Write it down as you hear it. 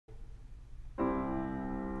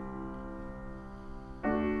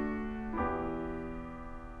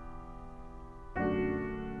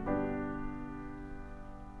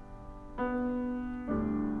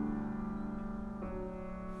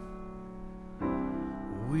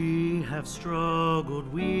We have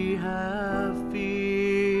struggled, we have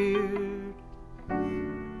feared.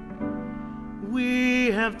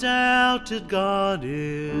 We have doubted God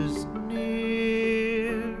is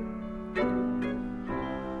near.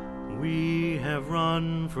 We have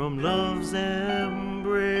run from love's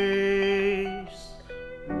embrace,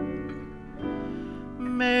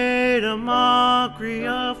 made a mockery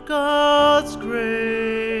of God's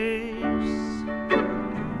grace.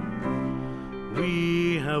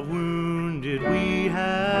 We have wounded, we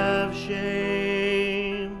have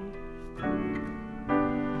shamed,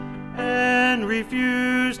 and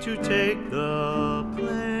refused to take the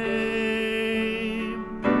blame.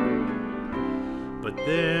 But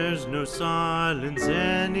there's no silence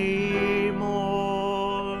anymore.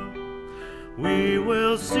 We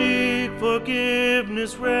will seek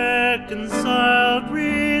forgiveness, reconciled,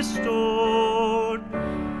 restored.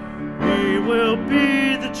 We will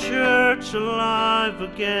be the church alive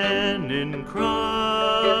again in Christ.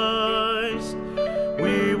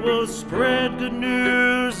 We will spread good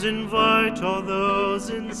news, invite all those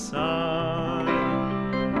inside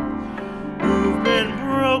who've been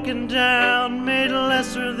broken down, made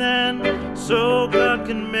lesser than, so God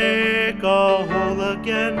can make all whole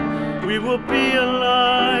again. We will be a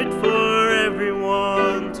light for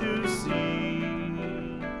everyone to see.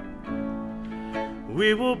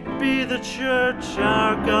 We will be the church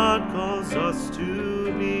our God calls us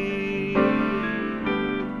to be.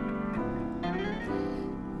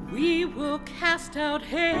 We will cast out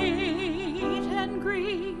hate and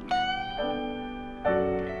greed.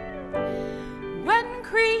 When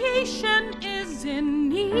creation is in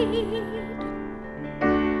need,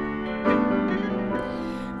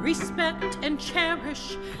 respect and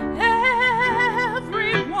cherish everyone,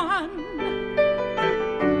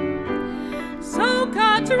 so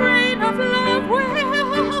God's reign of love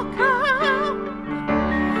will come.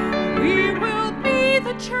 We will be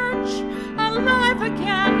the church alive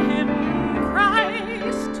again in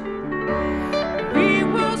Christ. We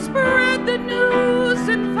will spread the news,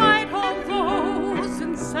 invite all those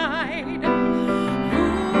inside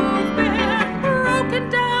who've been broken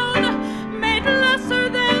down, made lesser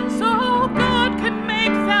than, so God can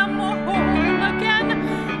make them whole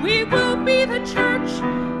again. We will be the church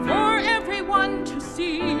for everyone to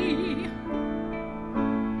see.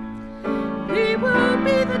 We will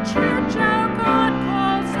be the church our God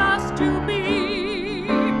calls us to be.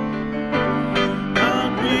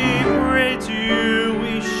 God, we pray to you,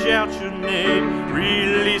 we shout your name.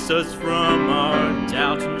 Release us from our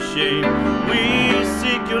doubt and shame. We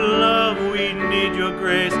seek your love, we need your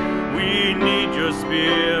grace. We need your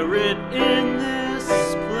spirit in this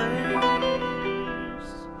place.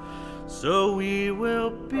 So we will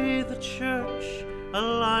be the church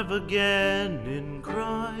alive again in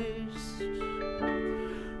Christ.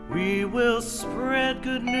 We will spread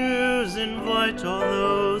good news, invite all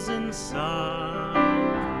those inside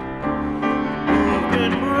who've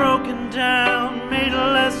been broken down, made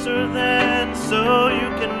lesser than, so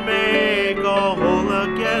you can make all whole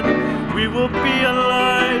again. We will be a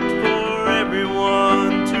light for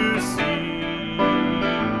everyone to see.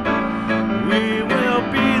 We will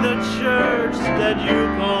be the church that you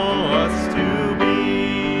call us to be.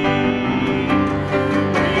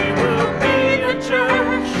 We will be the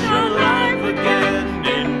church alive again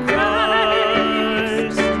in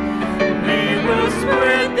Christ. We will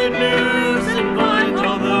spread the news, invite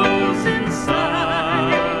all those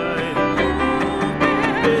inside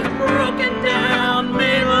who've been broken down,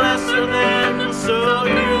 made lesser than, so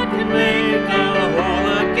you can make all whole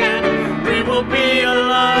again. We will be a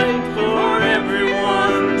light for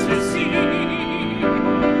everyone to see.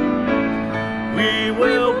 We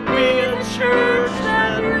will be a church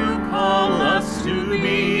that you call us to be.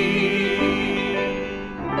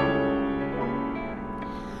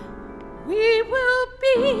 We will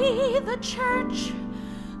be the church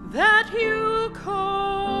that you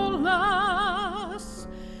call us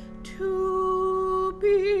to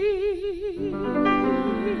be.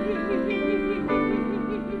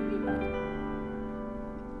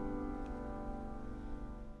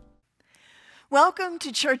 Welcome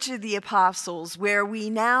to Church of the Apostles, where we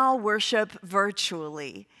now worship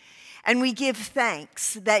virtually. And we give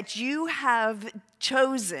thanks that you have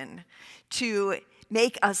chosen to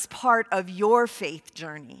make us part of your faith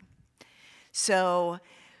journey. So,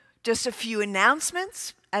 just a few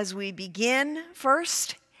announcements as we begin.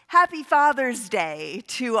 First, happy Father's Day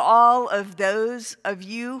to all of those of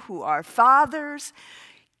you who are fathers,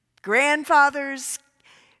 grandfathers,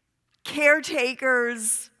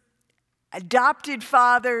 caretakers, adopted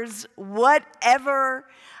fathers, whatever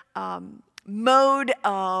mode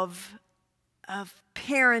of of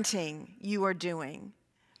parenting you are doing.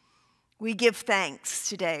 We give thanks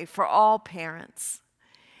today for all parents.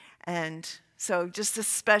 And so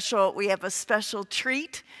we have a special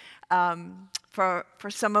treat for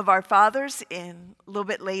some of our fathers a little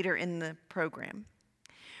bit later in the program.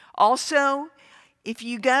 Also, if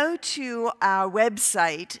you go to our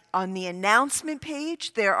website, on the announcement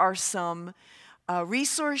page, there are some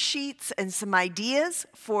resource sheets and some ideas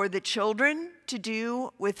for the children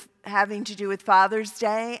having to do with Father's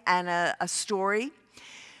Day, and a story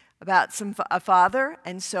about a father.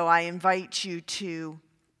 And so I invite you to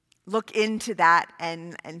look into that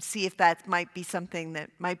and see if that might be something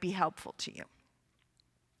that might be helpful to you.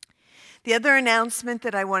 The other announcement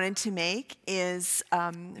that I wanted to make is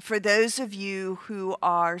for those of you who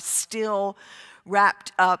are still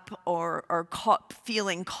wrapped up or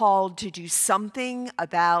feeling called to do something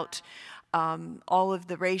about all of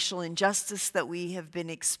the racial injustice that we have been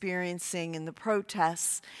experiencing in the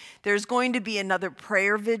protests, there's going to be another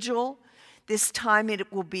prayer vigil. This time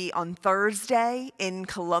it will be on Thursday in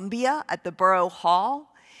Columbia at the Borough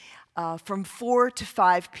Hall from 4 to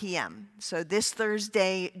 5 p.m. So this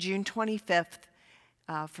Thursday, June 25th,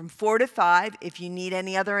 from 4 to 5. If you need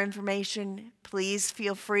any other information, please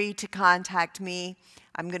feel free to contact me.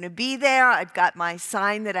 I'm going to be there. I've got my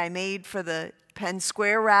sign that I made for the Penn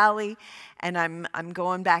Square rally, and I'm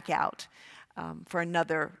going back out for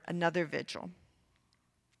another vigil.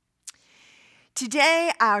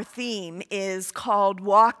 Today, our theme is called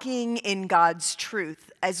Walking in God's Truth,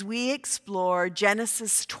 as we explore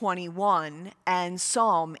Genesis 21 and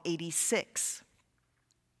Psalm 86.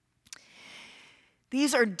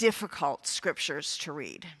 These are difficult scriptures to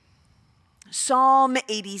read. Psalm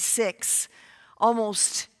 86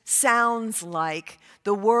 almost sounds like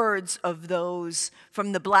the words of those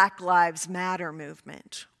from the Black Lives Matter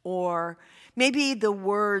movement, or maybe the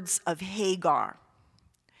words of Hagar,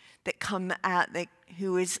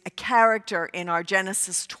 who is a character in our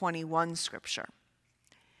Genesis 21 scripture.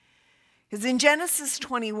 Because in Genesis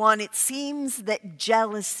 21, it seems that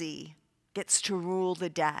jealousy gets to rule the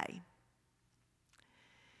day.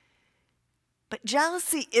 But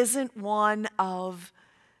jealousy isn't one of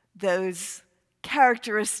those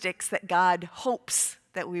characteristics that God hopes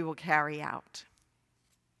that we will carry out.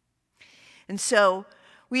 And so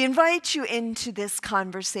we invite you into this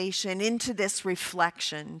conversation, into this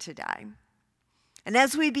reflection today. And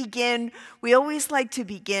as we begin, we always like to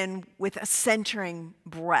begin with a centering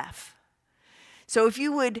breath. So if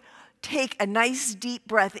you would take a nice deep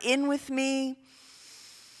breath in with me,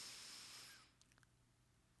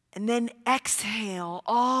 and then exhale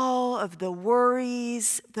all of the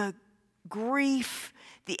worries, the grief,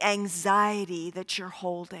 the anxiety that you're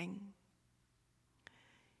holding.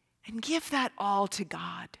 And give that all to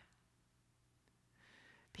God.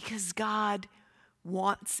 Because God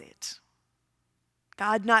wants it.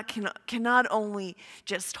 God cannot only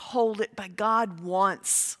just hold it, but God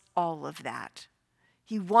wants all of that.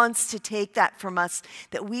 He wants to take that from us,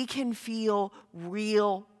 that we can feel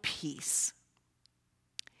real peace.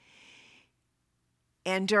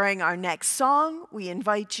 And during our next song, we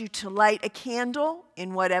invite you to light a candle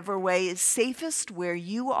in whatever way is safest where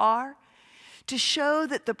you are, to show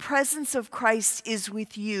that the presence of Christ is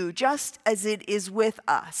with you, just as it is with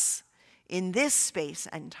us in this space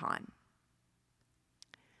and time.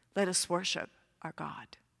 Let us worship our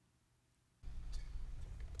God.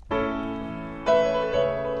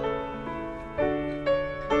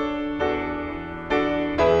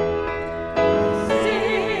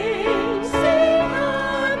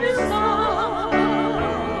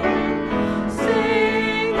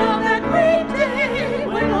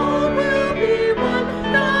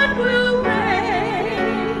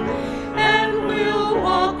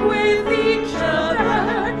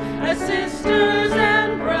 Sisters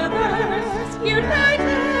and brothers, united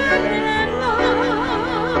in love.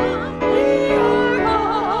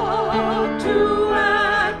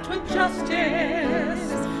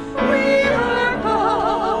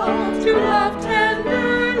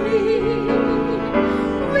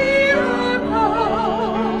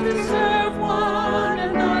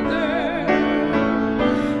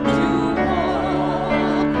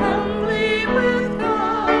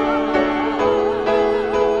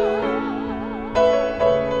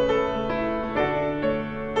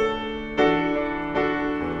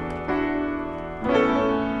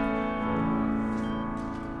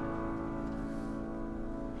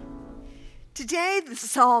 Today, the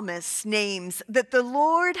psalmist names that the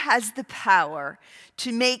Lord has the power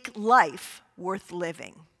to make life worth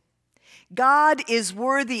living. God is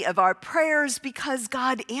worthy of our prayers because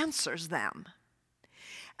God answers them.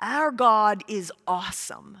 Our God is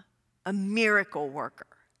awesome, a miracle worker.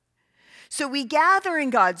 So we gather in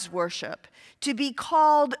God's worship to be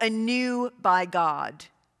called anew by God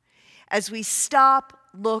as we stop,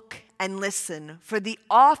 look, and listen for the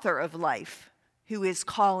author of life who is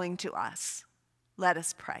calling to us. Let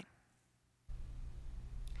us pray.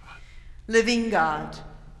 Living God,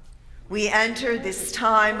 we enter this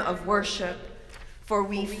time of worship, for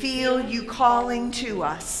we feel you calling to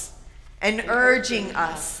us and urging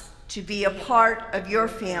us to be a part of your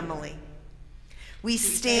family. We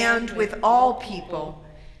stand with all people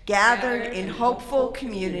gathered in hopeful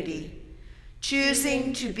community,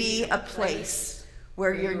 choosing to be a place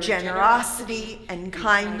where your generosity and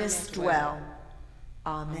kindness dwell.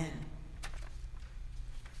 Amen.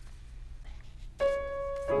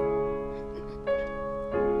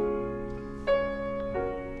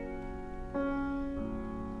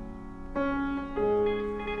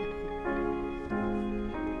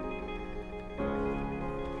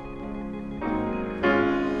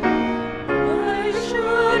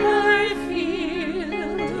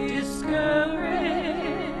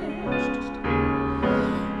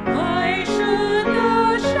 Why should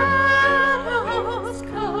the shadows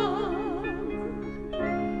come?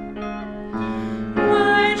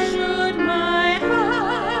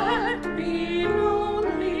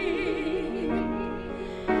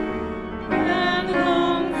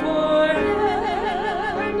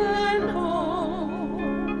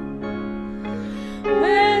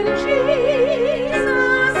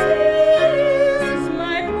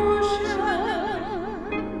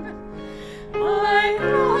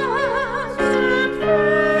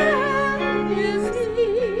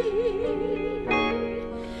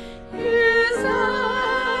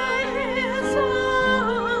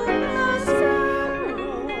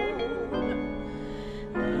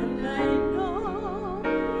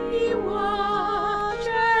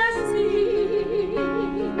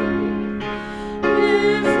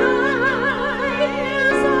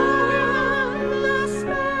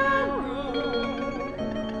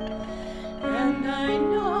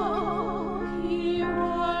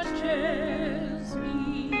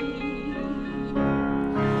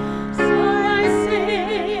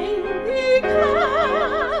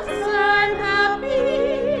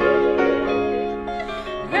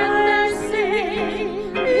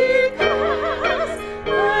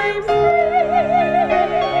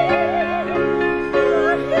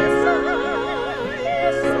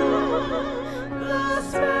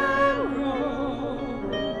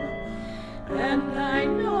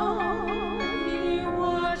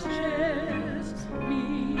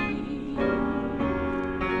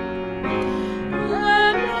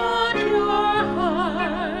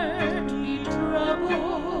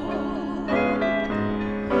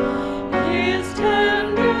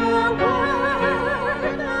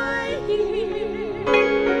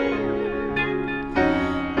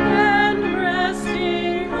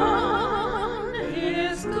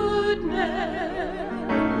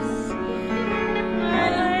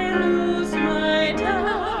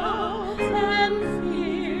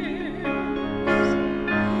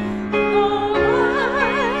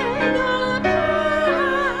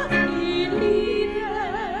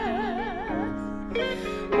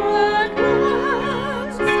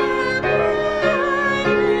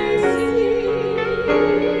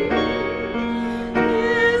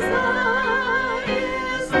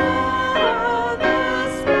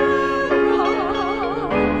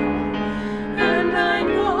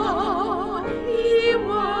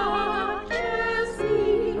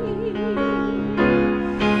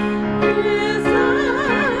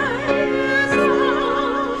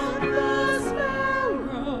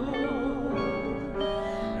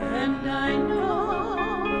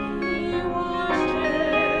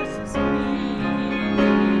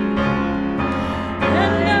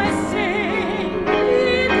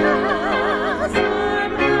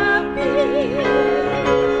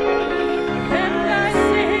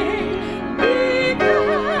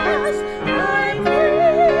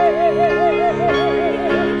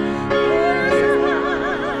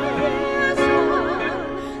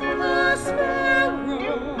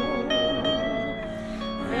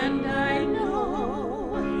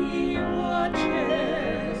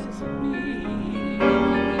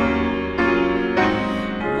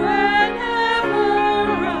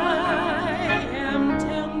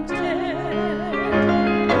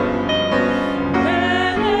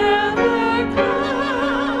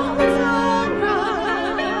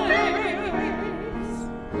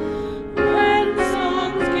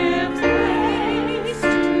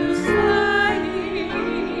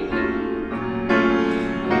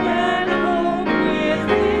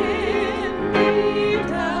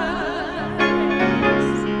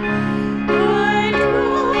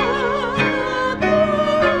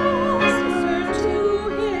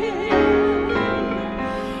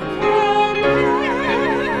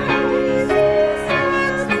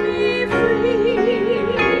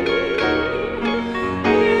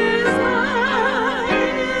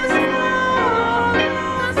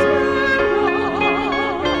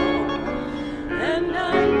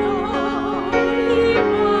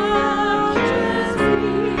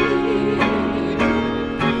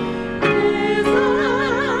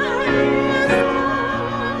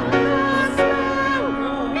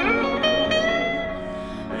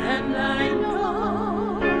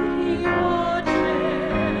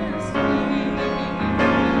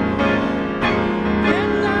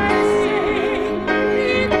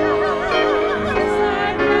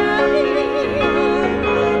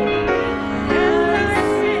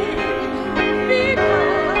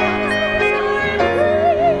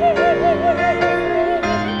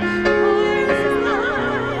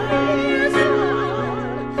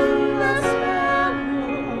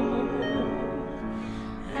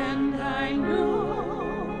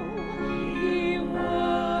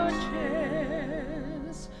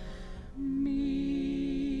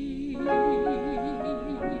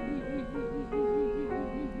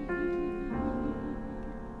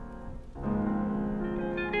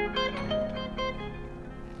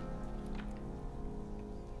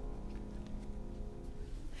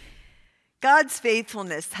 God's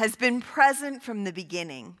faithfulness has been present from the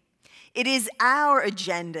beginning. It is our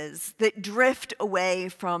agendas that drift away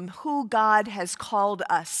from who God has called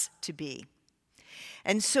us to be.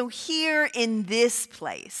 And so here in this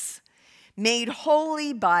place, made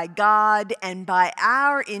holy by God and by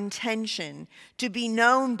our intention to be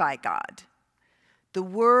known by God, the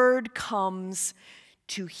word comes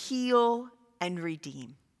to heal and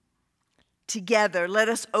redeem. Together, let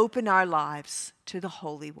us open our lives to the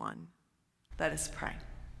Holy One. Let us pray.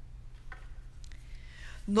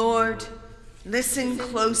 Lord, listen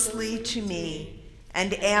closely to me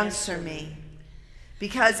and answer me,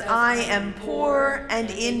 because I am poor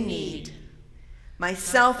and in need. My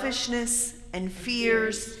selfishness and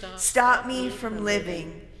fears stop me from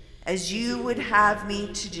living as you would have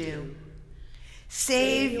me to do.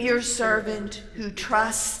 Save your servant who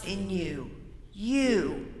trusts in you.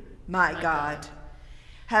 You, my God.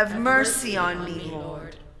 Have mercy on me,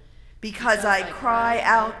 Lord, because I cry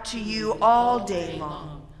out to you all day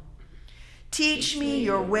long. Teach me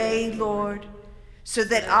your way, Lord, so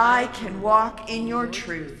that I can walk in your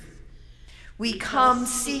truth. We come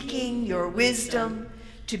seeking your wisdom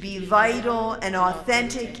to be vital and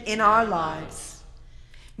authentic in our lives.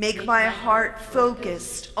 Make my heart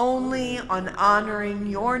focused only on honoring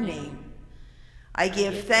your name. I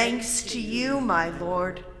give thanks to you, my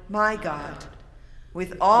Lord, my God,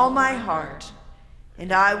 with all my heart,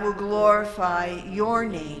 and I will glorify your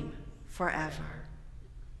name forever.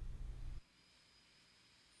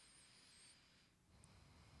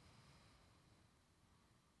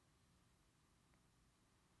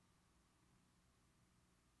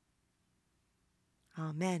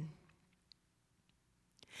 Amen.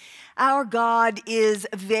 Our God is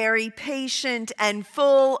very patient and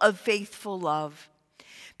full of faithful love.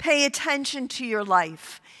 Pay attention to your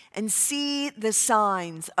life and see the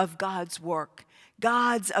signs of God's work,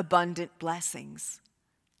 God's abundant blessings.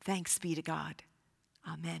 Thanks be to God.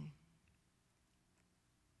 Amen.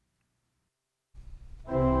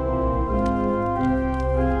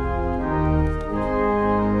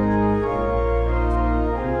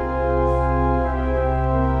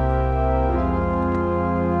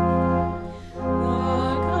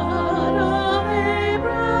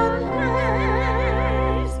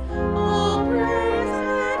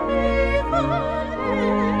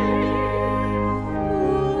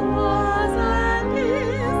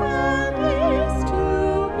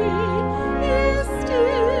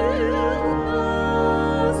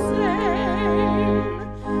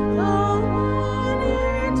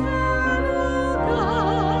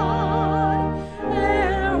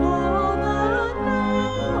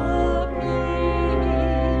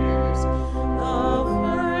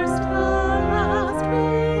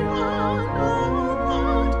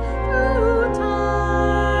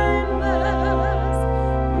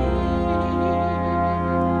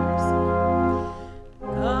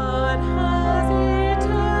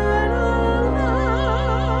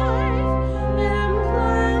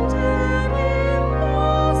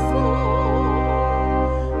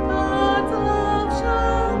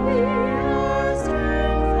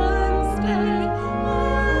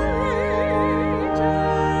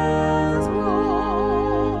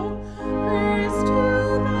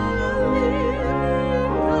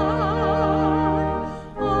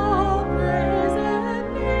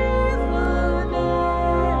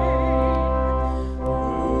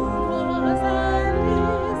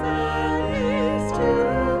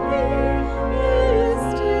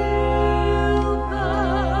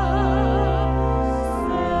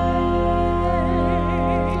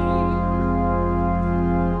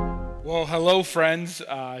 Hello, friends.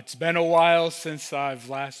 It's been a while since I've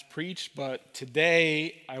last preached, but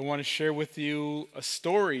today I want to share with you a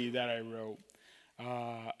story that I wrote.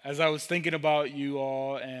 As I was thinking about you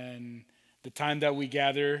all and the time that we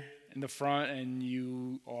gather in the front and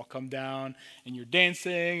you all come down and you're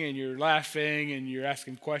dancing and you're laughing and you're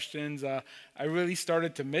asking questions, I really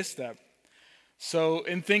started to miss that. So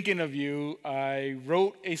in thinking of you, I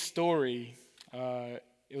wrote a story.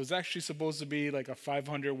 It was actually supposed to be like a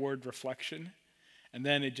 500-word reflection, and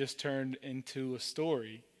then it just turned into a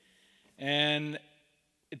story. And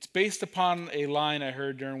it's based upon a line I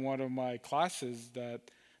heard during one of my classes that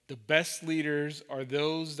the best leaders are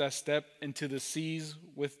those that step into the seas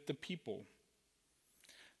with the people.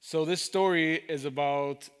 So this story is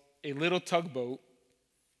about a little tugboat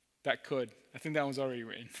that could. I think that one's already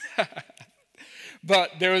written.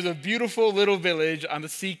 But there was a beautiful little village on the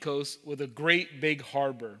seacoast with a great big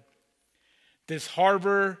harbor. This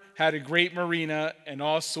harbor had a great marina and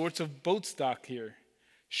all sorts of boat stock here.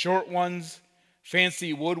 Short ones,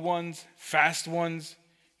 fancy wood ones, fast ones,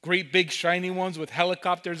 Great big shiny ones with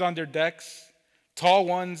helicopters on their decks, tall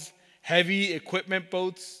ones, heavy equipment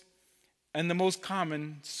boats, and the most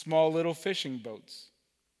common, small little fishing boats.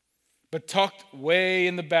 But tucked way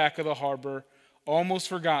in the back of the harbor, almost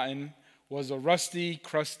forgotten, was a rusty,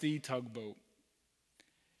 crusty tugboat.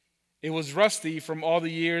 It was rusty from all the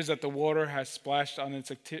years that the water has splashed on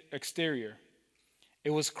its exterior. It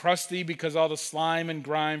was crusty because all the slime and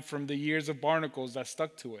grime from the years of barnacles that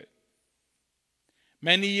stuck to it.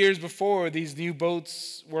 Many years before these new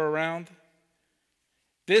boats were around,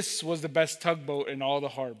 this was the best tugboat in all the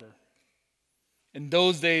harbor. In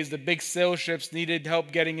those days, the big sail ships needed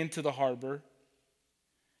help getting into the harbor,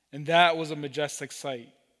 and that was a majestic sight.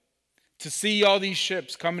 To see all these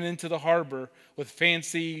ships coming into the harbor with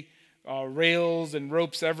fancy rails and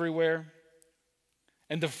ropes everywhere,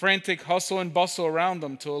 and the frantic hustle and bustle around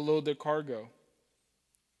them to unload their cargo.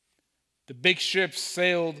 The big ships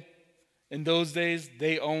sailed in those days,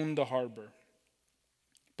 they owned the harbor.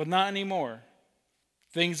 But not anymore.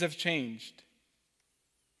 Things have changed.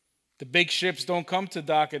 The big ships don't come to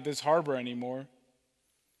dock at this harbor anymore.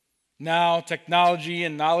 Now technology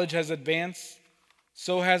and knowledge has advanced,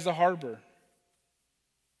 so has the harbor.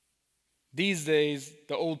 These days,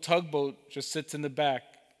 the old tugboat just sits in the back,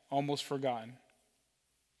 almost forgotten.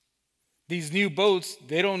 These new boats,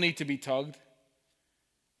 they don't need to be tugged.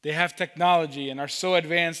 They have technology and are so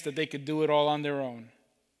advanced that they could do it all on their own.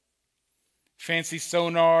 Fancy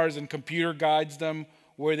sonars and computer guides them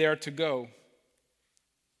where they are to go.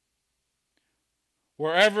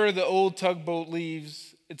 Wherever the old tugboat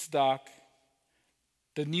leaves its dock,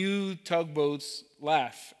 the new tugboats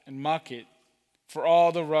laugh and mock it for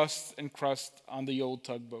all the rust and crust on the old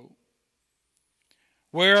tugboat.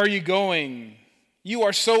 Where are you going? You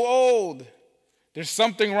are so old. There's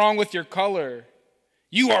something wrong with your color.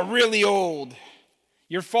 You are really old.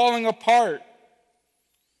 You're falling apart.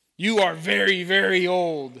 You are very, very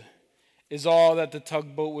old, is all that the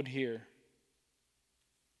tugboat would hear.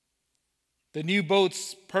 The new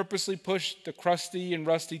boats purposely pushed the crusty and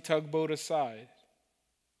rusty tugboat aside.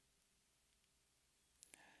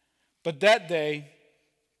 But that day,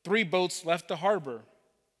 3 boats left the harbor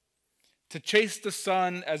to chase the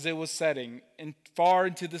sun as it was setting and far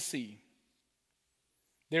into the sea.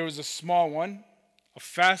 There was a small one, a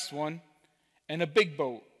fast one, and a big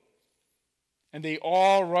boat. And they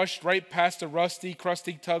all rushed right past the rusty,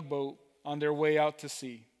 crusty tugboat on their way out to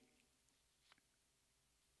sea.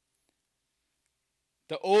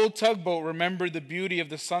 The old tugboat remembered the beauty of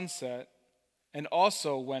the sunset and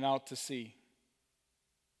also went out to sea.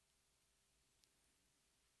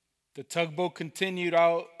 The tugboat continued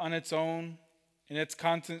out on its own in its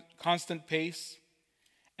constant pace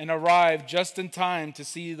and arrived just in time to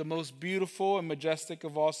see the most beautiful and majestic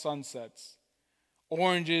of all sunsets.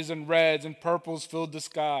 Oranges and reds and purples filled the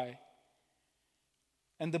sky.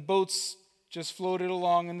 And the boats just floated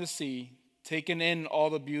along in the sea, taking in all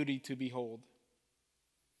the beauty to behold.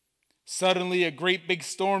 Suddenly, a great big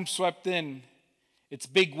storm swept in. Its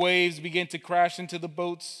big waves began to crash into the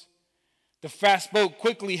boats. The fast boat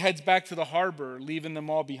quickly heads back to the harbor, leaving them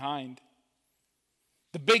all behind.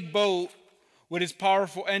 The big boat, with its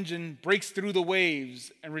powerful engine, breaks through the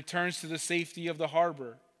waves and returns to the safety of the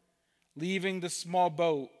harbor, leaving the small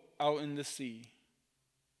boat out in the sea.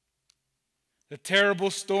 The terrible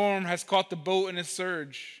storm has caught the boat in a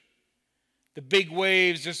surge. The big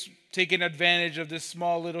waves just taking advantage of this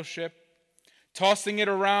small little ship, tossing it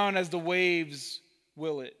around as the waves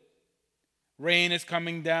will it. Rain is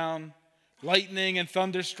coming down. Lightning and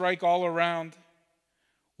thunder strike all around,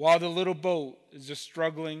 while the little boat is just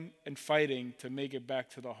struggling and fighting to make it back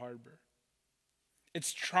to the harbor.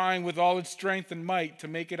 It's trying with all its strength and might to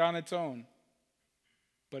make it on its own,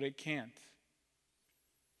 but it can't.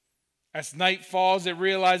 As night falls, it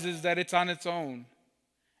realizes that it's on its own,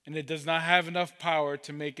 and it does not have enough power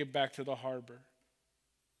to make it back to the harbor.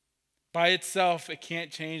 By itself, it can't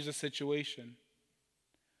change the situation.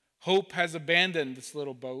 Hope has abandoned this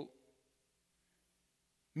little boat.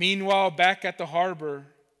 Meanwhile, back at the harbor,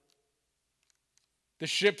 the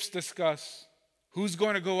ships discuss who's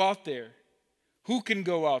going to go out there. Who can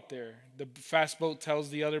go out there? The fast boat tells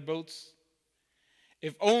the other boats.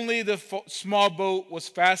 If only the small boat was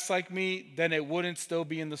fast like me, then it wouldn't still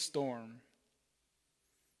be in the storm.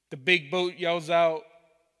 The big boat yells out,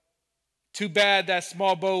 too bad that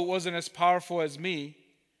small boat wasn't as powerful as me,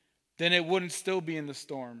 then it wouldn't still be in the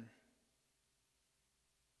storm.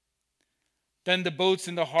 Then the boats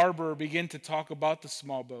in the harbor begin to talk about the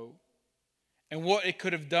small boat and what it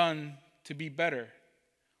could have done to be better,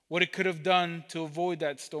 what it could have done to avoid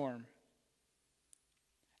that storm.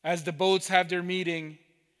 As the boats have their meeting,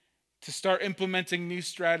 to start implementing new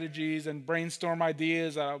strategies and brainstorm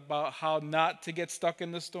ideas about how not to get stuck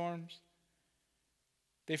in the storms,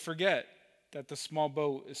 they forget that the small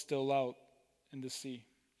boat is still out in the sea.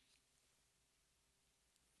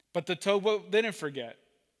 But the tugboat didn't forget.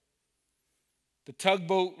 The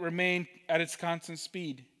tugboat remained at its constant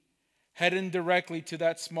speed, heading directly to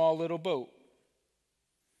that small little boat.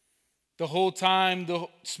 The whole time, the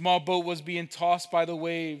small boat was being tossed by the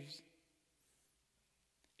waves.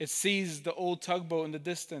 It sees the old tugboat in the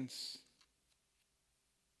distance.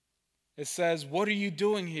 It says, "What are you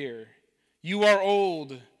doing here? You are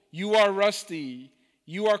old. You are rusty.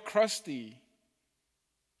 You are crusty.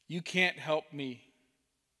 You can't help me."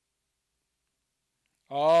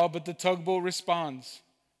 Oh, but the tugboat responds,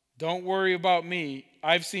 "Don't worry about me.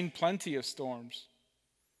 I've seen plenty of storms.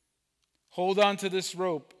 Hold on to this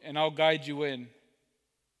rope and I'll guide you in."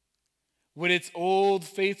 With its old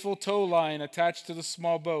faithful tow line attached to the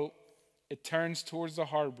small boat, it turns towards the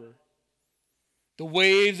harbor. The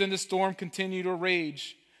waves and the storm continue to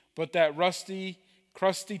rage, but that rusty,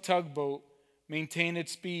 crusty tugboat maintained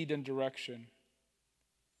its speed and direction.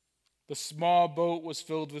 The small boat was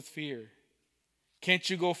filled with fear. "Can't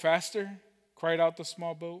you go faster?" cried out the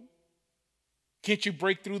small boat. "Can't you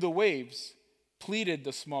break through the waves?" pleaded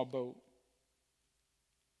the small boat.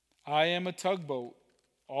 "I am a tugboat.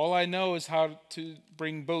 All I know is how to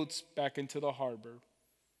bring boats back into the harbor,"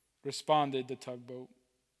 responded the tugboat.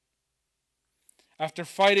 After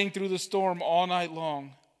fighting through the storm all night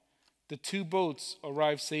long, the two boats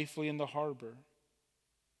arrived safely in the harbor.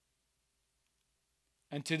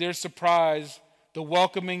 And to their surprise, the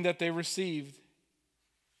welcoming that they received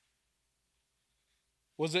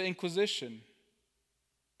was an inquisition.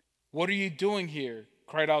 "What are you doing here?"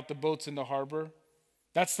 cried out the boats in the harbor.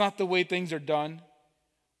 "That's not the way things are done.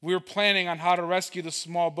 We were planning on how to rescue the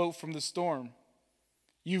small boat from the storm.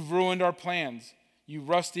 You've ruined our plans, you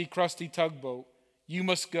rusty, crusty tugboat. You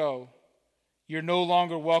must go. You're no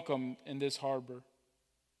longer welcome in this harbor."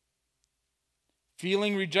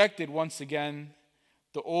 Feeling rejected once again,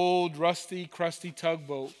 the old, rusty, crusty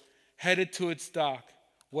tugboat headed to its dock,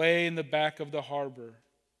 way in the back of the harbor.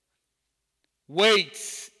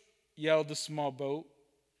 "Wait!" yelled the small boat.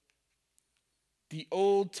 "The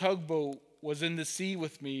old tugboat was in the sea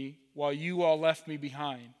with me while you all left me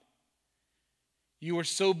behind. You were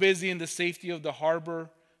so busy in the safety of the harbor,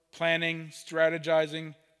 planning,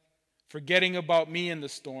 strategizing, forgetting about me in the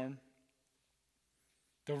storm.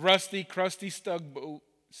 The rusty, crusty tugboat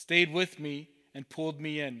stayed with me and pulled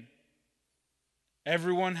me in.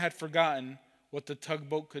 Everyone had forgotten what the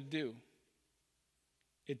tugboat could do.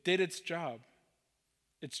 It did its job.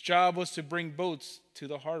 Its job was to bring boats to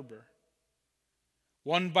the harbor.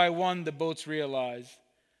 One by one, the boats realized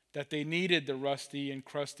that they needed the rusty and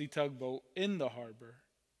crusty tugboat in the harbor.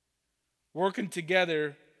 Working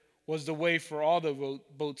together was the way for all the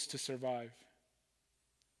boats to survive.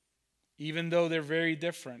 Even though they're very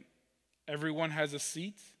different, everyone has a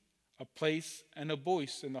seat, a place, and a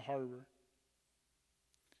voice in the harbor.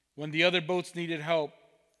 When the other boats needed help,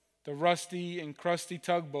 the rusty and crusty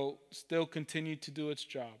tugboat still continued to do its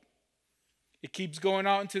job. It keeps going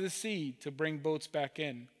out into the sea to bring boats back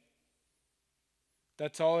in.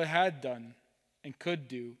 That's all it had done and could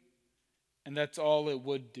do, and that's all it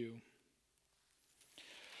would do.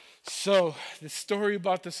 So, the story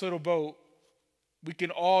about this little boat, we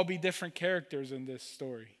can all be different characters in this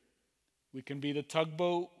story. We can be the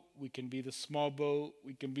tugboat, we can be the small boat,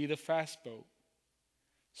 we can be the fast boat.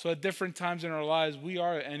 So at different times in our lives, we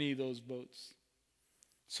are any of those boats.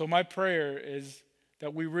 So my prayer is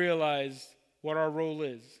that we realize what our role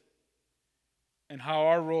is and how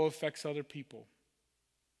our role affects other people.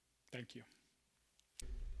 Thank you.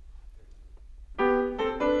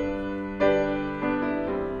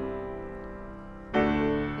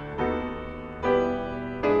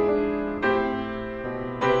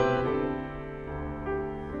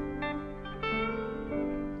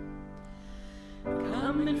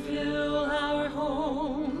 Come and fill our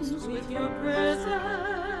homes with your presence.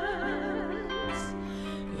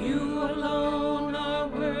 You alone are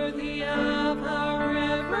worthy of our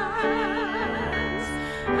reverence.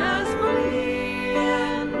 As for me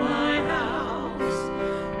and my house,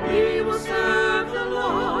 we will serve the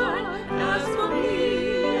Lord. As for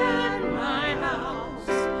me and my house,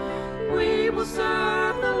 we will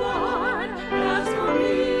serve the Lord. As for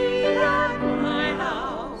me and my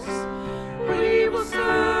house, we will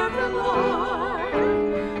serve the Lord.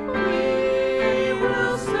 We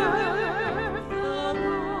will serve the Lord.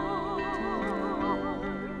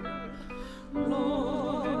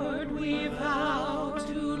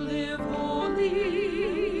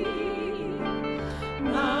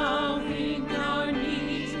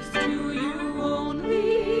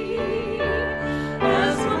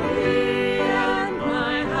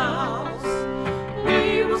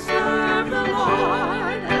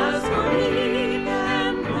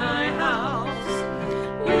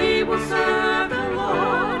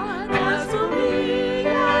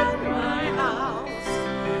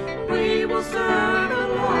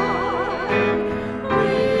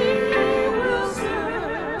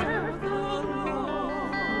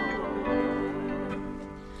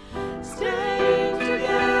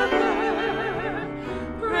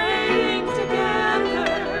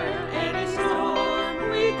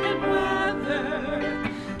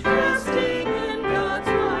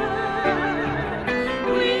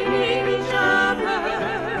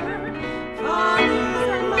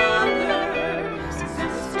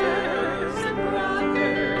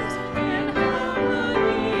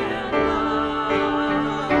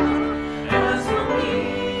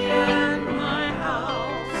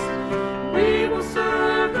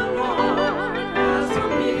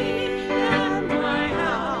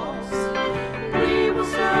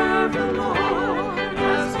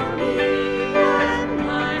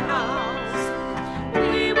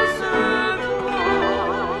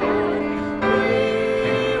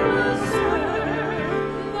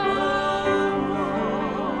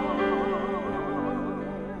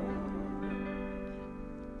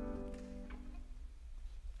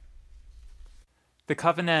 The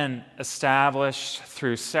covenant established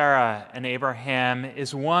through Sarah and Abraham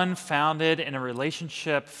is one founded in a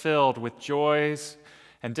relationship filled with joys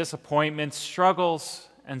and disappointments, struggles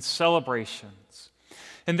and celebrations.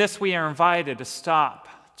 In this, we are invited to stop,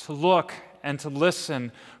 to look, and to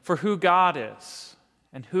listen for who God is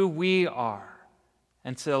and who we are,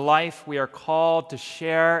 and to the life we are called to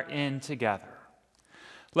share in together.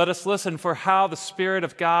 Let us listen for how the Spirit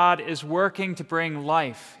of God is working to bring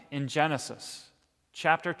life in Genesis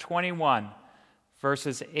chapter 21,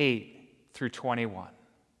 verses 8 through 21.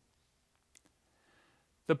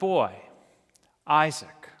 The boy,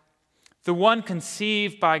 Isaac, the one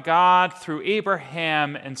conceived by God through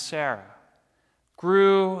Abraham and Sarah,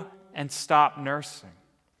 grew and stopped nursing.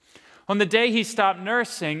 On the day he stopped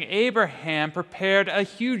nursing, Abraham prepared a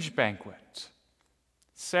huge banquet.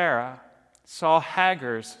 Sarah saw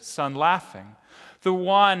Hagar's son laughing, the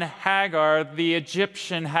one Hagar the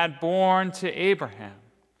Egyptian had borne to Abraham.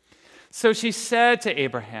 So she said to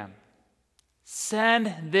Abraham,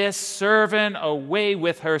 "Send this servant away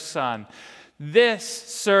with her son. This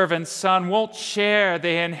servant's son won't share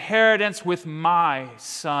the inheritance with my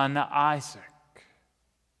son Isaac."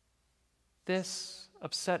 This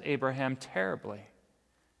upset Abraham terribly,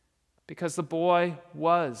 because the boy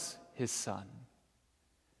was his son.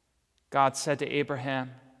 God said to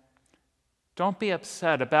Abraham, "Don't be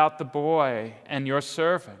upset about the boy and your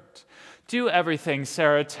servant. Do everything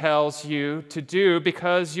Sarah tells you to do,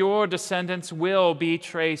 because your descendants will be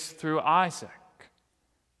traced through Isaac.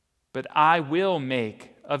 But I will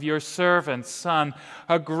make of your servant's son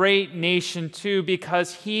a great nation too,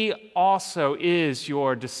 because he also is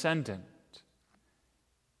your descendant."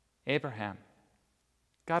 Abraham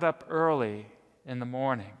got up early in the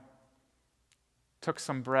morning, took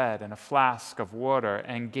some bread and a flask of water,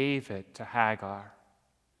 and gave it to Hagar.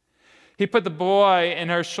 He put the boy in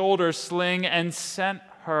her shoulder sling and sent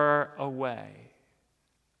her away.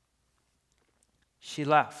 She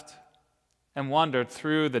left and wandered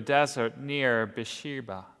through the desert near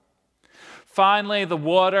Beersheba. Finally, the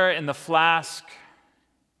water in the flask,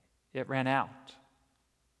 it ran out,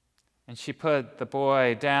 and she put the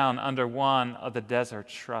boy down under one of the desert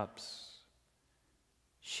shrubs.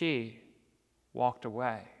 She walked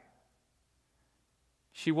away.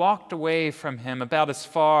 She walked away from him about as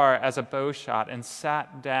far as a bow shot and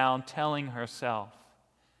sat down, telling herself,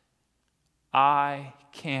 "I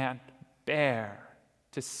can't bear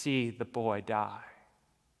to see the boy die."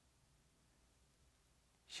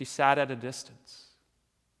 She sat at a distance,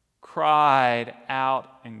 cried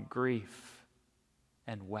out in grief,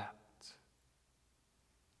 and wept.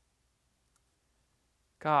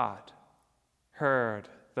 God heard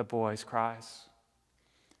the boy's cries.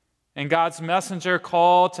 And God's messenger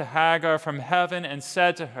called to Hagar from heaven and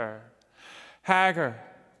said to her, "Hagar,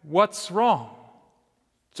 what's wrong?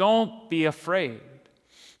 Don't be afraid.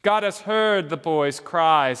 God has heard the boy's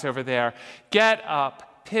cries over there. Get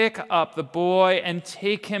up, pick up the boy, and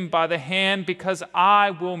take him by the hand, because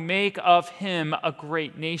I will make of him a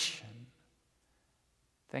great nation."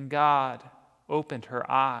 Then God opened her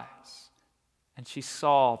eyes, and she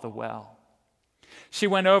saw the well. She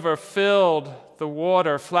went over, filled the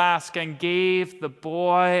water flask, and gave the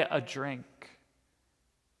boy a drink.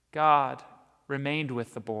 God remained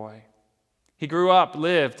with the boy. He grew up,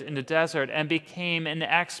 lived in the desert, and became an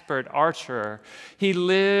expert archer. He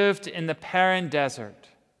lived in the Paran desert,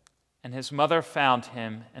 and his mother found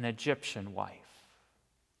him an Egyptian wife.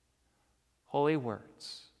 Holy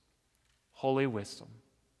words, holy wisdom.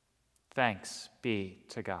 Thanks be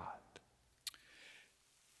to God.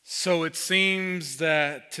 So it seems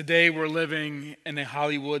that today we're living in a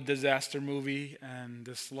Hollywood disaster movie, and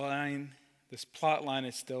this plot line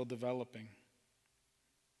is still developing.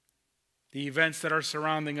 The events that are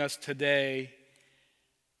surrounding us today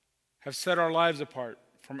have set our lives apart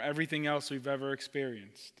from everything else we've ever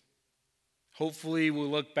experienced. Hopefully, we'll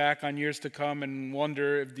look back on years to come and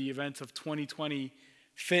wonder if the events of 2020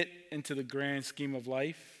 fit into the grand scheme of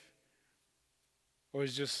life, or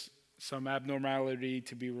is just some abnormality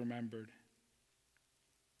to be remembered.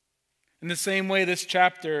 In the same way, this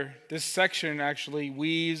section actually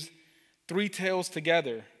weaves three tales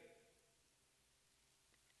together.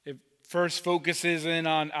 It first focuses in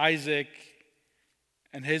on Isaac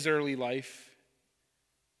and his early life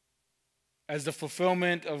as the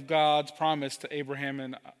fulfillment of God's promise to Abraham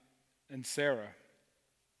and Sarah.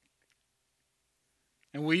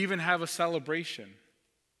 And we even have a celebration.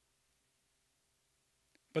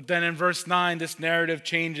 But then in verse 9, this narrative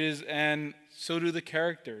changes, and so do the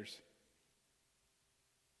characters.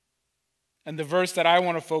 And the verse that I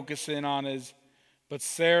want to focus in on is, "But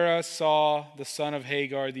Sarah saw the son of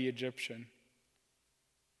Hagar the Egyptian."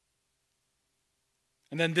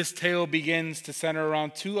 And then this tale begins to center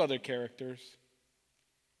around two other characters,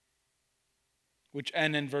 which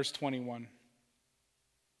end in verse 21.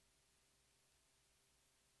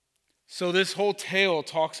 So this whole tale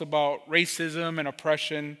talks about racism and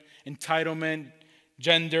oppression, entitlement,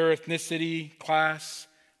 gender, ethnicity, class,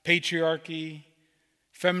 patriarchy,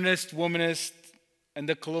 feminist, womanist, and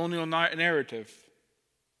the colonial narrative.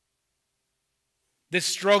 This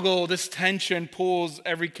struggle, this tension pulls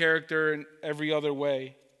every character in every other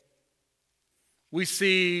way. We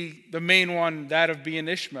see the main one, that of being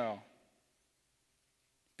Ishmael.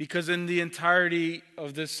 Because in the entirety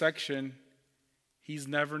of this section, he's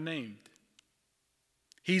never named.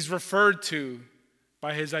 He's referred to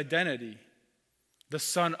by his identity, the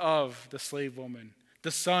son of the slave woman,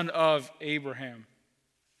 the son of Abraham.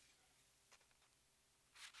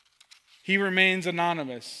 He remains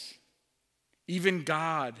anonymous. Even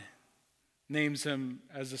God names him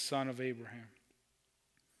as the son of Abraham.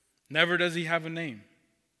 Never does he have a name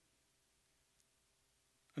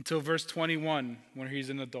until verse 21 when he's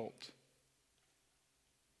an adult.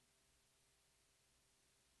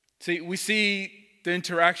 See, we see the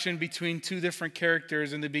interaction between two different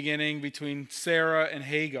characters in the beginning, between Sarah and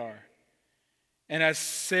Hagar. And as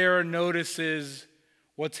Sarah notices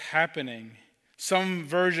what's happening, some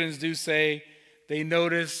versions do say she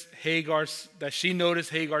noticed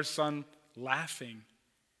Hagar's son laughing.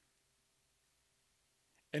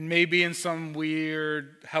 And maybe in some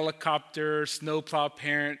weird helicopter, snowplow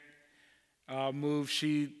parent move,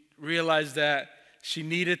 she realized that she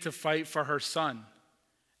needed to fight for her son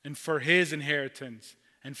and for his inheritance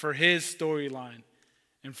and for his storyline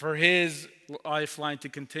and for his lifeline to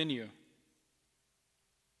continue,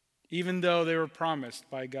 even though they were promised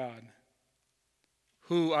by God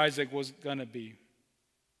who Isaac was going to be.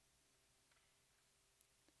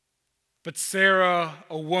 But Sarah,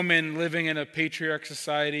 a woman living in a patriarch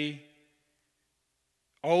society,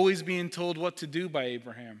 always being told what to do by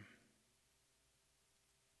Abraham,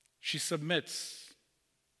 she submits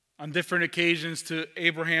on different occasions to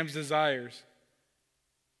Abraham's desires.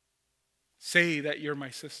 Say that you're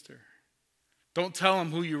my sister. Don't tell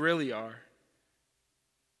him who you really are.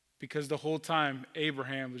 Because the whole time,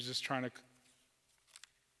 Abraham was just trying to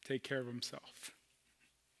take care of himself.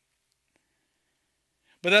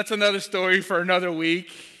 But that's another story for another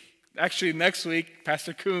week. Actually, next week,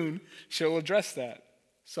 Pastor Kuhn, she'll address that.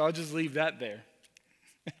 So I'll just leave that there.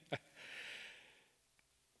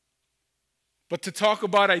 But to talk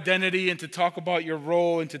about identity and to talk about your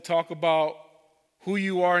role and to talk about who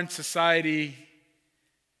you are in society,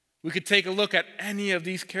 we could take a look at any of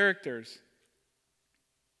these characters.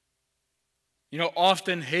 You know,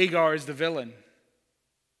 often Hagar is the villain.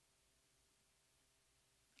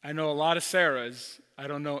 I know a lot of Sarahs. I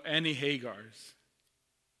don't know any Hagars.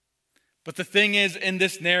 But the thing is, in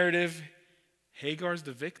this narrative, Hagar's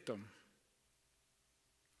the victim.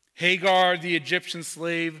 Hagar, the Egyptian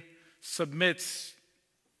slave, submits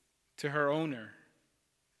to her owner.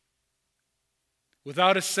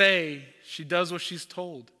 Without a say, she does what she's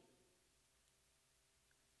told.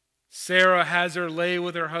 Sarah has her lay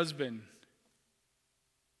with her husband.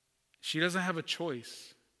 She doesn't have a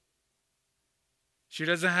choice. She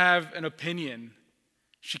doesn't have an opinion.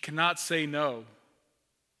 She cannot say no.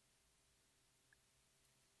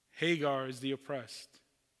 Hagar is the oppressed.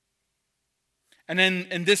 And then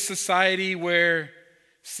in this society where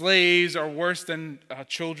slaves are worse than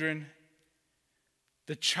children,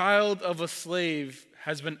 the child of a slave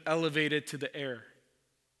has been elevated to the heir.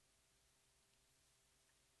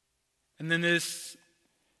 And then this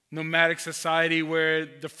nomadic society where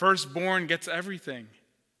the firstborn gets everything,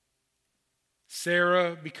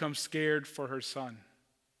 Sarah becomes scared for her son.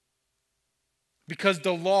 Because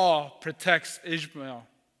the law protects Ishmael,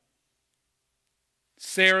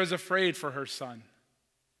 Sarah's afraid for her son.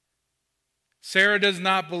 Sarah does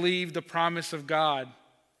not believe the promise of God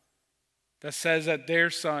that says that their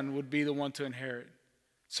son would be the one to inherit.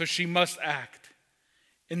 So she must act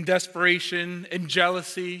in desperation, in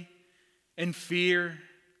jealousy, in fear.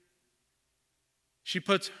 She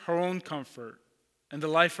puts her own comfort and the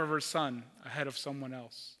life of her son ahead of someone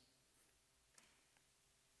else.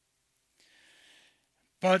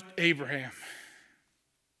 But Abraham,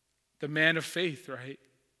 the man of faith, right?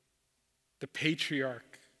 The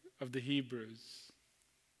patriarch of the Hebrews.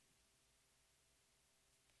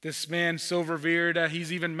 This man so revered that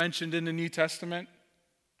he's even mentioned in the New Testament,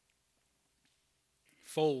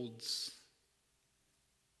 folds.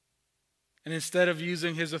 And instead of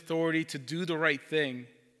using his authority to do the right thing,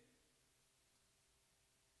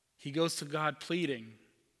 he goes to God pleading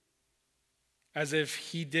as if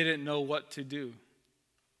he didn't know what to do.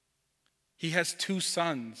 He has 2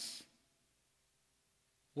 sons.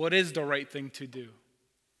 What is the right thing to do?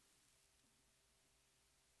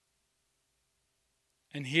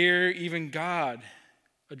 And here, even God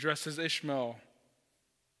addresses Ishmael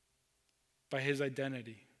by his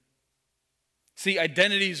identity. See,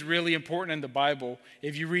 identity is really important in the Bible.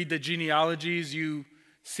 If you read the genealogies, you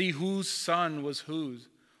see whose son was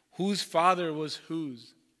whose father was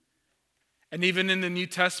whose. And even in the New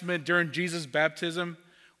Testament, during Jesus' baptism,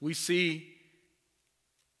 we see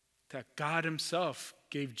that God himself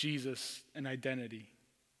gave Jesus an identity.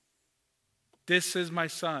 This is my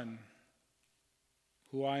son,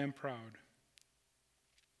 who I am proud.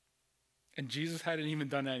 And Jesus hadn't even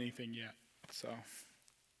done anything yet.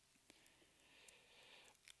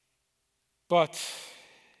 But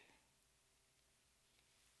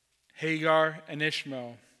Hagar and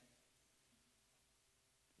Ishmael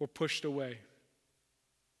were pushed away.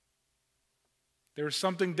 There was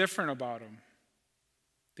something different about them.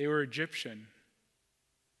 They were Egyptian.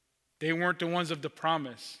 They weren't the ones of the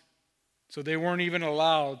promise, so they weren't even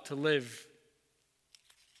allowed to live.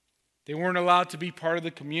 They weren't allowed to be part of the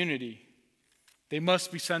community. They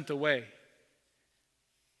must be sent away.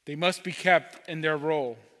 They must be kept in their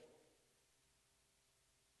role.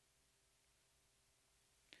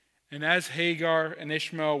 And as Hagar and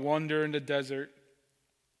Ishmael wander in the desert,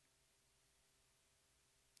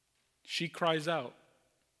 she cries out.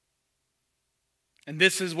 And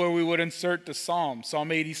this is where we would insert the Psalm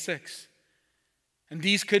 86. And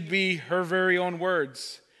these could be her very own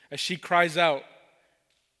words as she cries out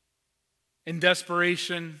in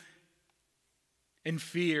desperation, in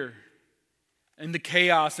fear, in the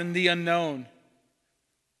chaos, in the unknown.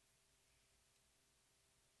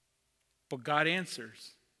 But God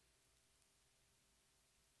answers.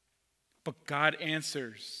 But God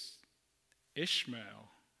answers Ishmael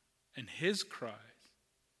and his cries.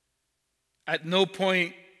 At no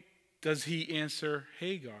point does he answer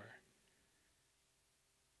Hagar.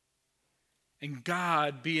 And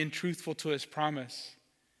God, being truthful to his promise,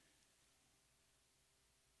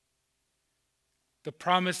 the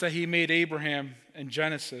promise that he made Abraham in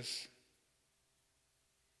Genesis,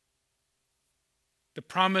 the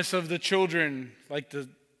promise of the children like the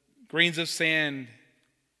grains of sand,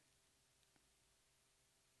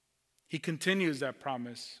 he continues that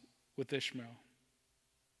promise with Ishmael.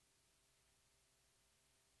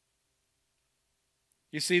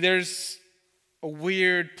 You see, there's a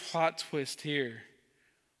weird plot twist here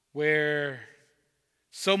where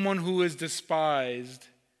someone who is despised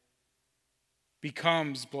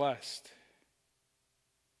becomes blessed.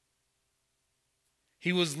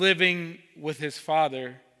 He was living with his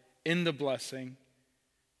father in the blessing,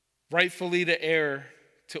 rightfully the heir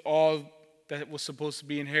to all that was supposed to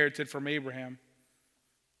be inherited from Abraham.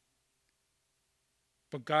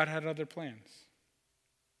 But God had other plans.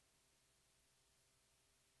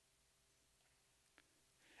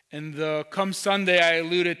 And come Sunday, I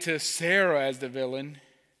alluded to Sarah as the villain.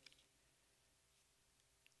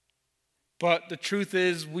 But the truth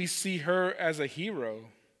is, we see her as a hero.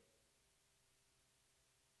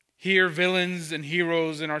 Here, villains and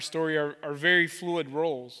heroes in our story are very fluid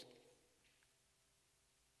roles.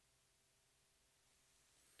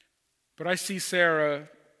 But I see Sarah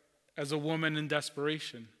as a woman in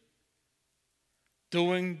desperation,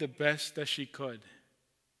 doing the best that she could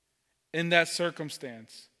in that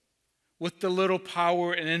circumstance, with the little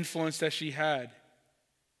power and influence that she had,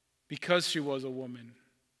 because she was a woman.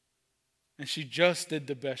 And she just did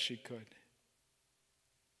the best she could.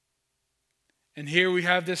 And here we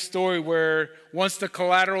have this story where once the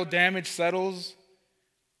collateral damage settles,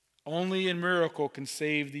 only a miracle can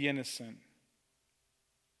save the innocent.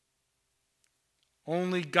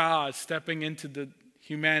 Only God stepping into the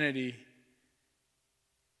humanity.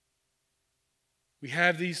 We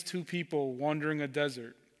have these 2 people wandering a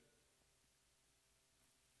desert.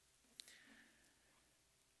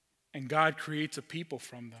 And God creates a people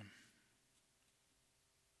from them.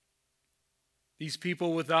 These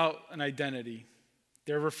people without an identity,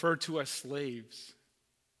 they're referred to as slaves.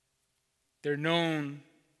 They're known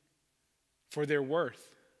for their worth.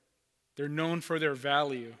 They're known for their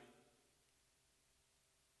value.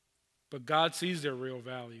 But God sees their real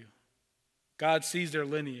value. God sees their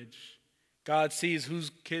lineage. God sees whose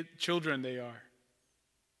children they are.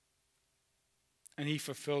 And he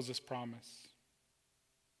fulfills this promise.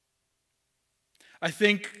 I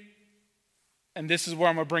think, and this is where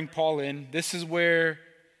I'm going to bring Paul in, this is where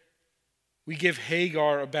we give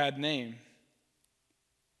Hagar a bad name.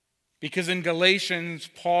 Because in Galatians,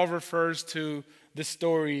 Paul refers to this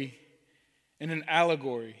story in an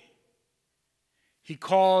allegory. He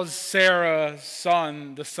calls Sarah's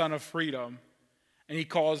son the son of freedom, and he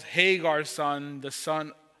calls Hagar's son the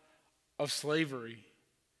son of slavery.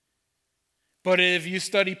 But if you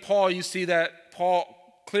study Paul, you see that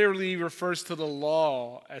Paul clearly refers to the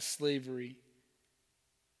law as slavery.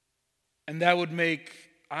 And that would make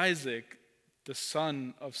Isaac the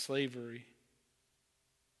son of slavery.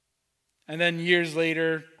 And then years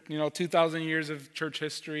later, 2,000 years of church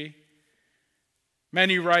history,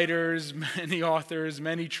 many writers, many authors,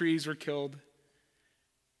 many trees were killed.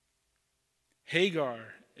 Hagar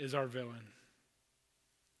is our villain.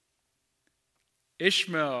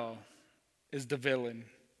 Ishmael is the villain,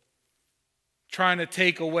 trying to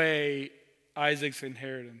take away Isaac's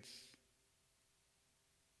inheritance.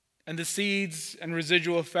 And the seeds and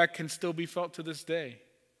residual effect can still be felt to this day.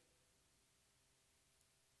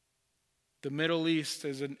 The Middle East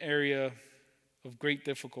is an area of great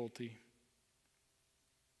difficulty,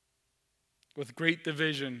 with great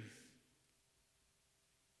division,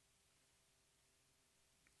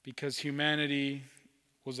 because humanity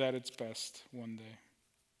was at its best one day.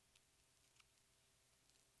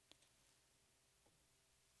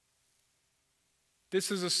 This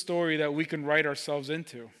is a story that we can write ourselves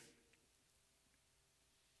into.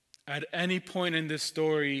 At any point in this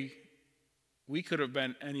story, we could have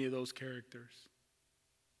been any of those characters.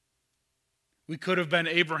 We could have been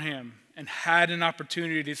Abraham and had an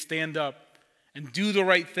opportunity to stand up and do the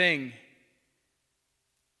right thing.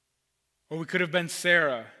 Or we could have been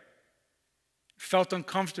Sarah, felt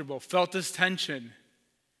uncomfortable, felt this tension,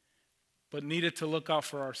 but needed to look out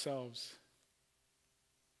for ourselves.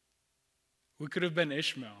 We could have been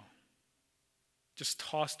Ishmael, just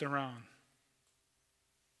tossed around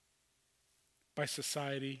by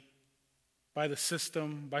society, by the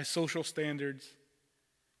system, by social standards.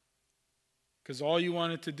 Because all you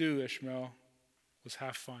wanted to do, Ishmael, was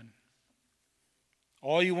have fun.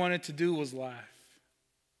 All you wanted to do was laugh.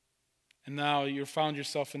 And now you found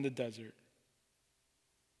yourself in the desert,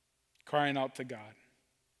 crying out to God.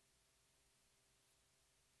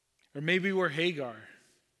 Or maybe we're Hagar,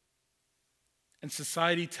 and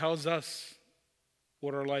society tells us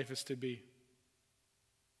what our life is to be.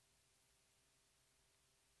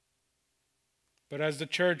 But as the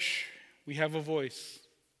church, we have a voice.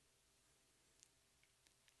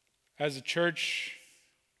 As a church,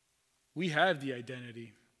 we have the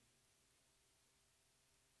identity.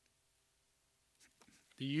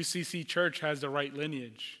 The UCC Church has the right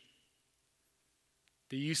lineage.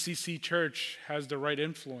 The UCC Church has the right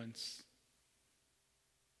influence.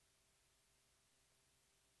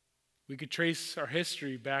 We could trace our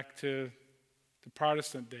history back to the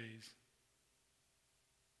Protestant days.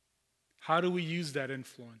 How do we use that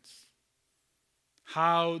influence?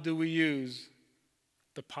 How do we use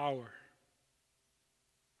the power?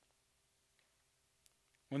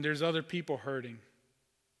 When there's other people hurting,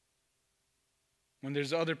 when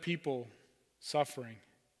there's other people suffering,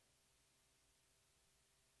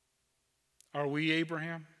 are we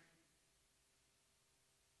Abraham?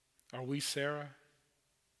 Are we Sarah?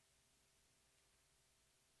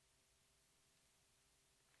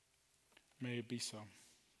 May it be so.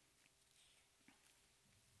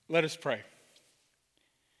 Let us pray.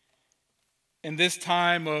 In this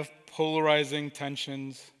time of polarizing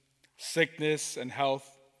tensions, sickness and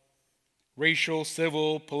health, racial,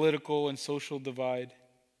 civil, political, and social divide,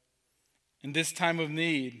 in this time of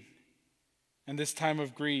need and this time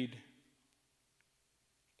of greed,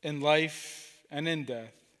 in life and in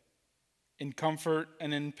death, in comfort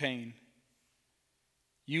and in pain,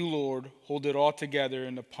 you, Lord, hold it all together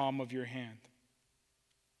in the palm of your hand.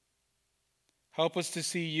 Help us to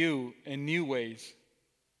see you in new ways.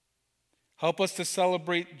 Help us to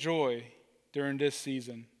celebrate joy during this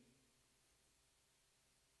season.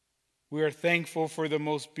 We are thankful for the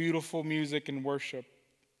most beautiful music and worship.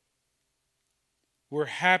 We're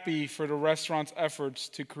happy for the restaurant's efforts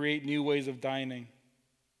to create new ways of dining.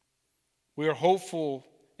 We are hopeful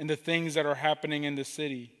in the things that are happening in the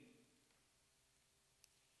city.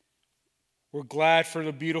 We're glad for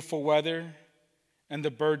the beautiful weather and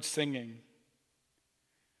the birds singing.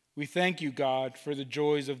 We thank you, God, for the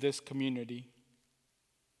joys of this community.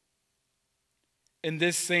 In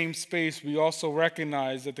this same space, we also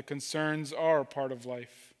recognize that the concerns are a part of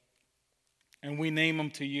life, and we name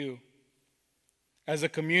them to you. As a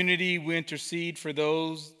community, we intercede for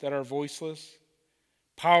those that are voiceless,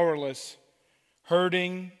 powerless,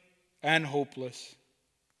 hurting, and hopeless.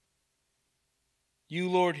 You,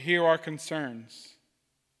 Lord, hear our concerns.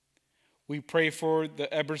 We pray for the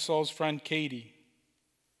Ebersol's friend Katie,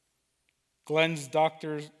 Glenn's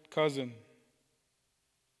doctor's cousin,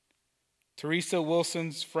 Teresa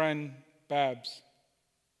Wilson's friend Babs,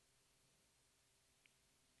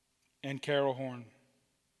 and Carol Horn.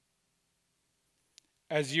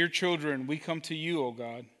 As your children, we come to you, O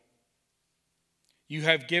God. You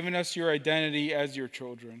have given us your identity as your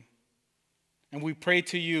children, and we pray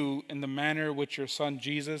to you in the manner which your Son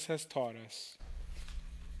Jesus has taught us.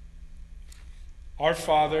 Our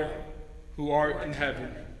Father, who art in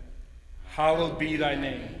heaven, hallowed be thy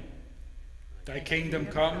name. Thy kingdom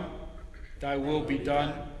come, thy will be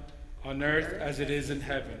done, on earth as it is in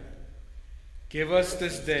heaven. Give us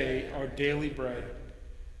this day our daily bread,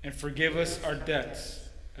 and forgive us our debts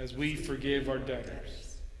as we forgive our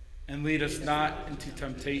debtors. And lead us not into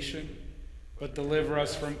temptation, but deliver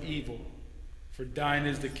us from evil. For thine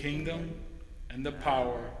is the kingdom, and the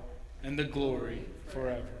power, and the glory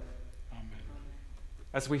forever. Amen.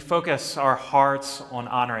 As we focus our hearts on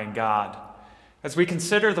honoring God, as we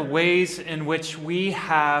consider the ways in which we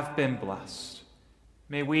have been blessed,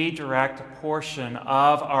 may we direct a portion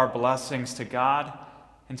of our blessings to God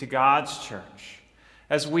and to God's church.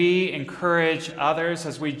 As we encourage others,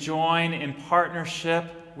 as we join in partnership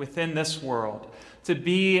within this world to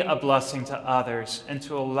be a blessing to others and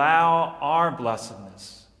to allow our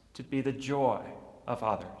blessedness to be the joy of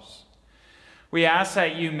others. We ask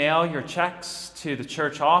that you mail your checks to the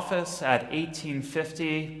church office at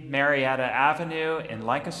 1850 Marietta Avenue in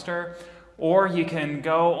Lancaster, or you can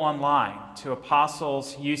go online to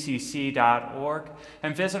apostlesucc.org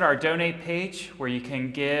and visit our donate page where you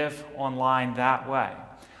can give online that way.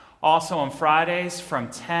 Also on Fridays from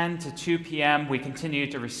 10 to 2 p.m., we continue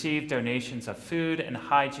to receive donations of food and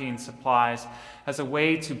hygiene supplies as a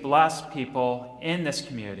way to bless people in this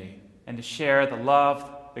community and to share the love,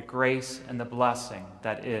 the grace, and the blessing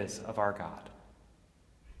that is of our God.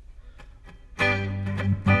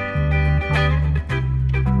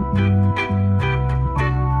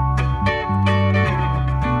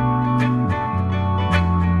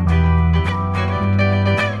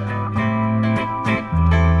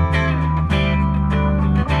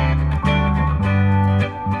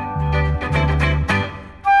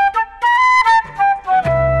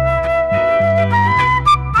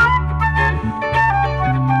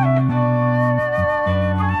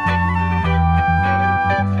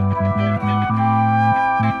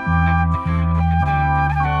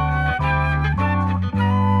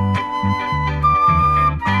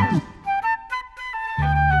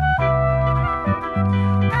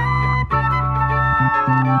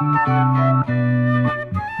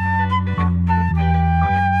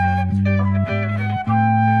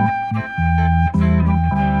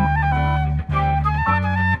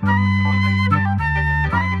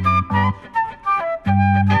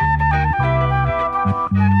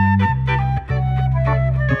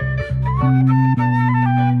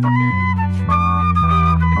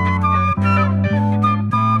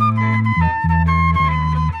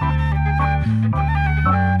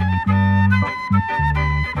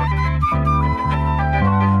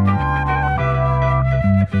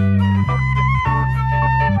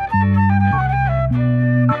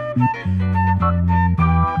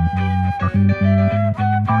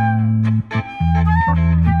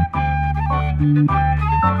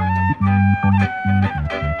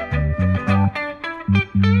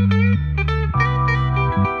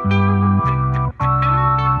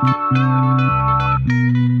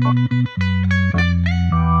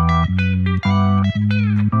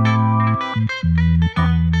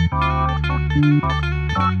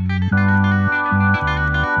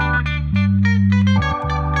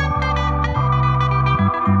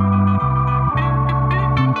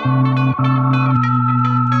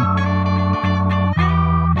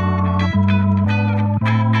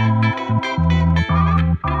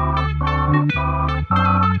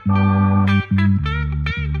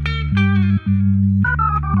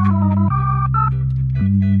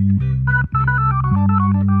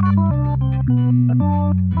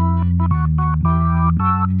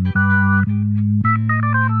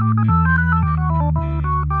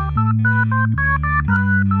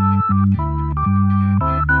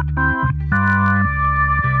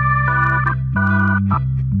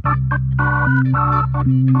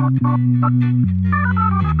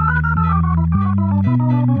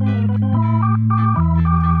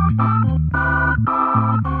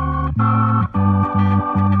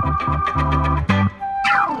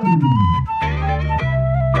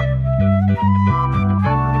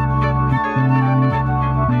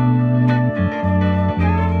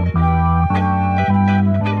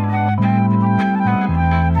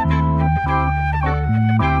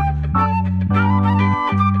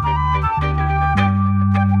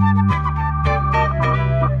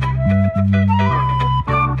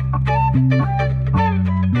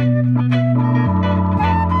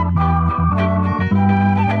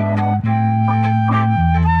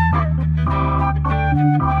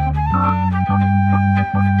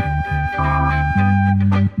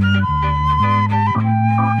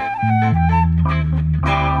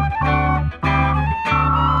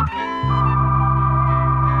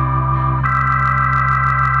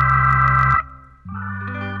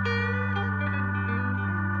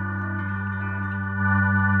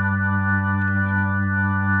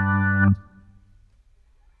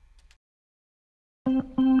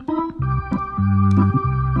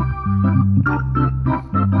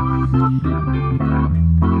 I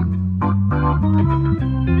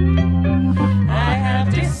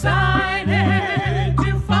have decided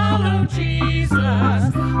to follow Jesus.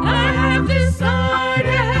 I have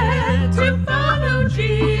decided to follow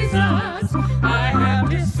Jesus. I have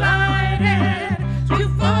decided to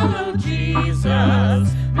follow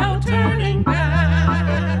Jesus. No turning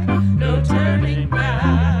back, no turning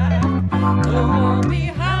back. The world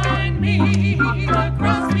behind me, the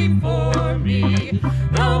cross before me.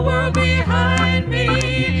 The world behind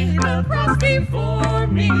me, the cross before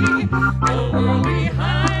me. The world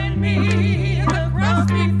behind me, the cross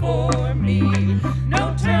before me.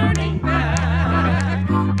 No turning back,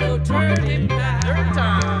 no turning back.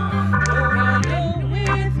 Though I go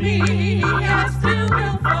with me, I still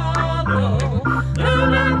will follow. Though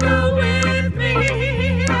none go with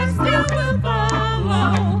me, I still will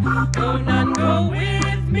follow. Though none go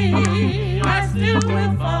with me, I still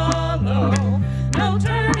will follow. No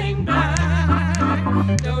turning back,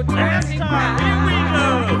 no turning back. Here we go.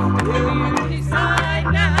 Will you decide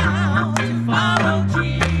now to follow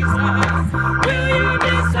Jesus? Will you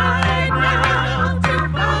decide now to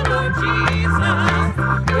follow Jesus?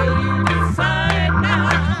 Will you decide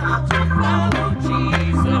now to follow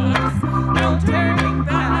Jesus? No turning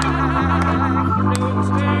back, no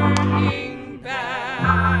turning back.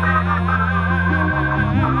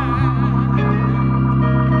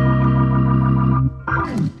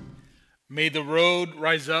 May the road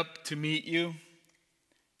rise up to meet you.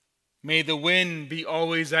 May the wind be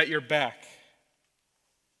always at your back.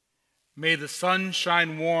 May the sun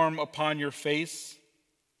shine warm upon your face,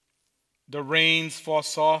 the rains fall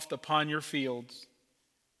soft upon your fields.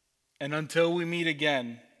 And until we meet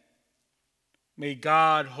again, may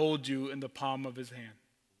God hold you in the palm of his hand.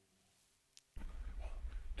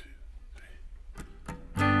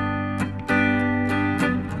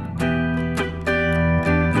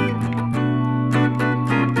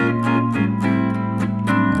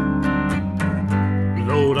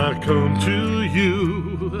 Lord, I come to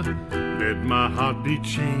you, let my heart be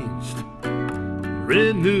changed,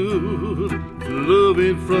 renewed,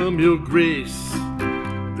 loving from your grace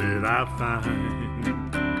that I find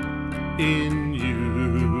in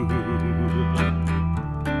you.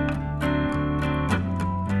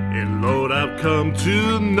 And Lord, I've come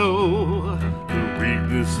to know the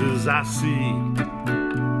weaknesses I see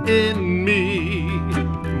in me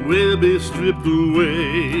will be stripped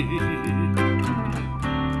away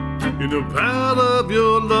in the power of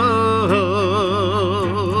your love.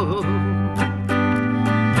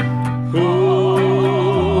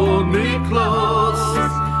 Hold me close,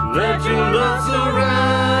 let your love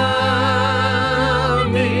surround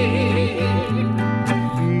me.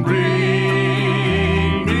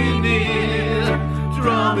 Bring me near,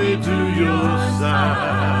 draw me to your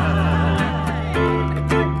side.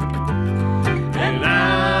 And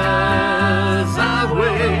as I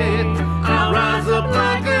wait, I rise up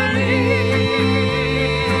like an eagle,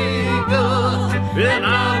 and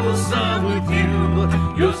I will soar with you.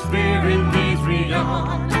 Your spirit leads me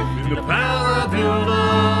on in the power of your love.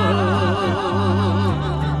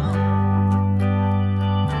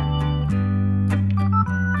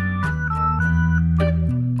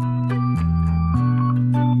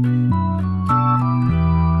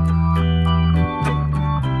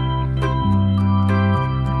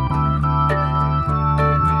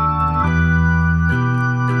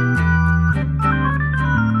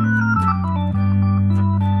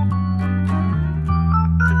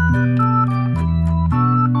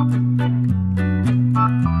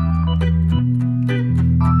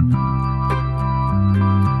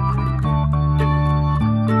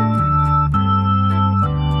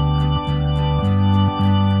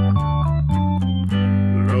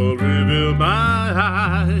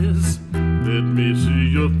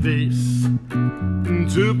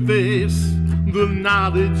 To face the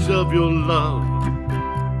knowledge of your love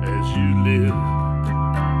as you live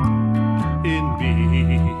in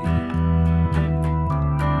me.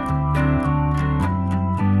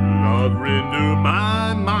 Lord, renew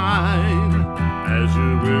my mind as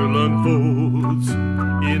your will unfolds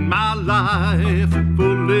in my life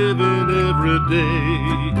for living every day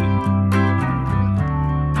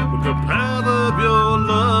with the power